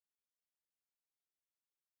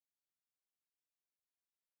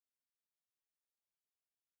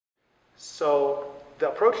So the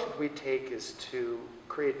approach that we take is to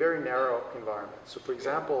create very narrow environments. So for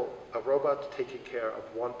example, a robot taking care of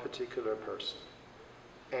one particular person.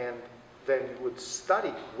 And then you would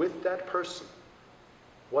study with that person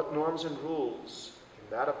what norms and rules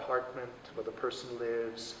in that apartment where the person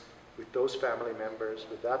lives, with those family members,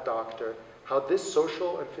 with that doctor, how this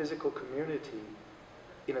social and physical community,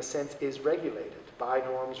 in a sense, is regulated by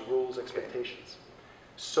norms, rules, expectations.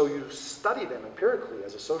 So you study them empirically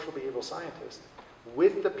as a social behavioral scientist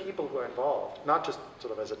with the people who are involved, not just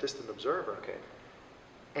sort of as a distant observer.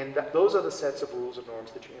 And those are the sets of rules and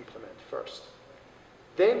norms that you implement first.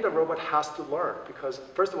 Then the robot has to learn, because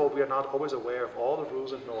first of all, we are not always aware of all the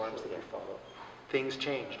rules and norms that we follow. Things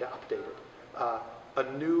change, they're updated.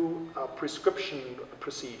 A new prescription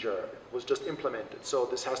procedure was just implemented, so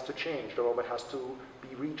this has to change. The robot has to be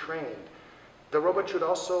retrained. The robot should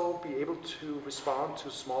also be able to respond to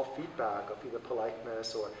small feedback of either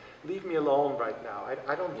politeness or leave me alone right now.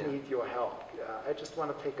 I don't need your help. I just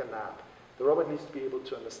want to take a nap. The robot needs to be able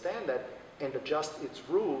to understand that and adjust its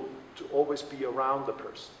rule to always be around the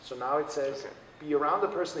person. So now it says, be around the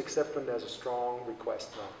person except when there's a strong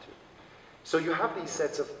request not to. So you have these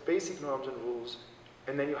sets of basic norms and rules,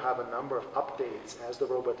 and then you have a number of updates as the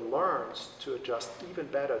robot learns to adjust even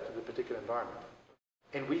better to the particular environment.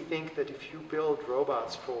 And we think that if you build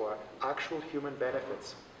robots for actual human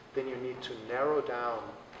benefits, then you need to narrow down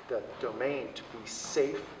the domain to be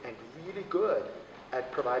safe and really good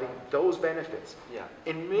at providing those benefits.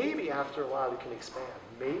 And maybe after a while you can expand.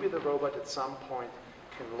 Maybe the robot at some point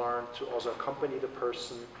can learn to also accompany the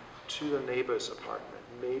person to the neighbor's apartment,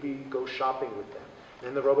 maybe go shopping with them.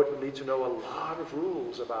 Then the robot will need to know a lot of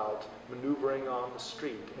rules about maneuvering on the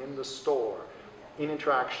street, in the store, in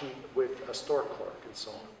interaction with a store clerk, and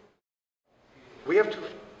so on. We have to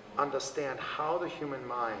understand how the human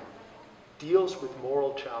mind deals with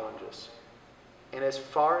moral challenges. And as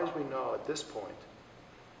far as we know at this point,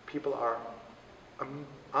 people are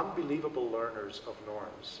unbelievable learners of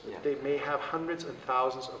norms. They may have hundreds and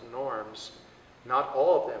thousands of norms, not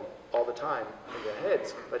all of them all the time in their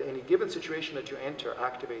heads, but any given situation that you enter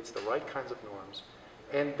activates the right kinds of norms.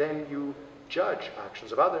 And then you judge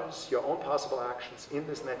actions of others, your own possible actions in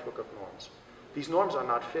this network of norms. These norms are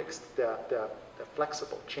not fixed, they're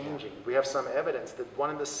flexible, changing. We have some evidence that one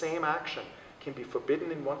and the same action can be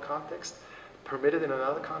forbidden in one context, permitted in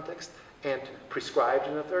another context, and prescribed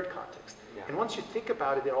in a third context. And once you think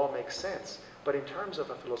about it, it all makes sense. But in terms of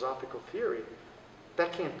a philosophical theory,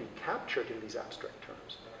 that can't be captured in these abstract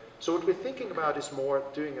terms. So what we're thinking about is more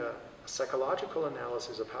doing a psychological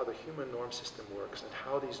analysis of how the human norm system works and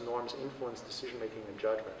how these norms influence decision-making and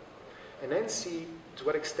judgment. And then see to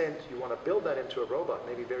what extent you want to build that into a robot,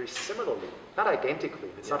 maybe very similarly, not identically,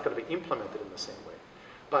 it's not going to be implemented in the same way.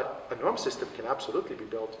 But a norm system can absolutely be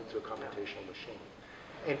built into a computational machine.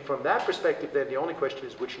 And from that perspective, then the only question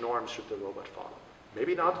is which norms should the robot follow?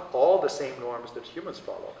 Maybe not all the same norms that humans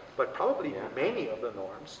follow, but probably many of the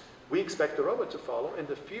norms we expect the robot to follow, and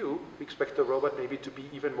the few, we expect the robot maybe to be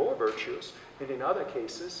even more virtuous, and in other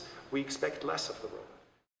cases, we expect less of the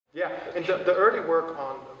robot. And the early work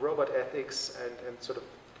on robot ethics and sort of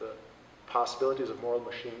the possibilities of moral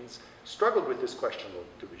machines struggled with this question. Well,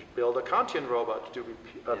 do we build a Kantian robot? Do we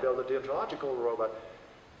build a deontological robot?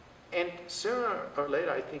 And sooner or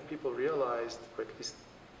later, I think people realized, or at least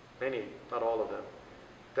many, not all of them,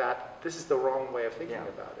 that this is the wrong way of thinking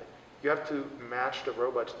about it. You have to match the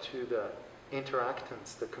robot to the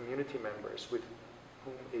interactants, the community members with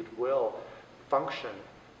whom it will function.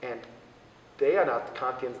 And they are not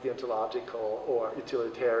Kantians, deontological, or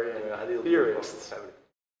utilitarian theorists.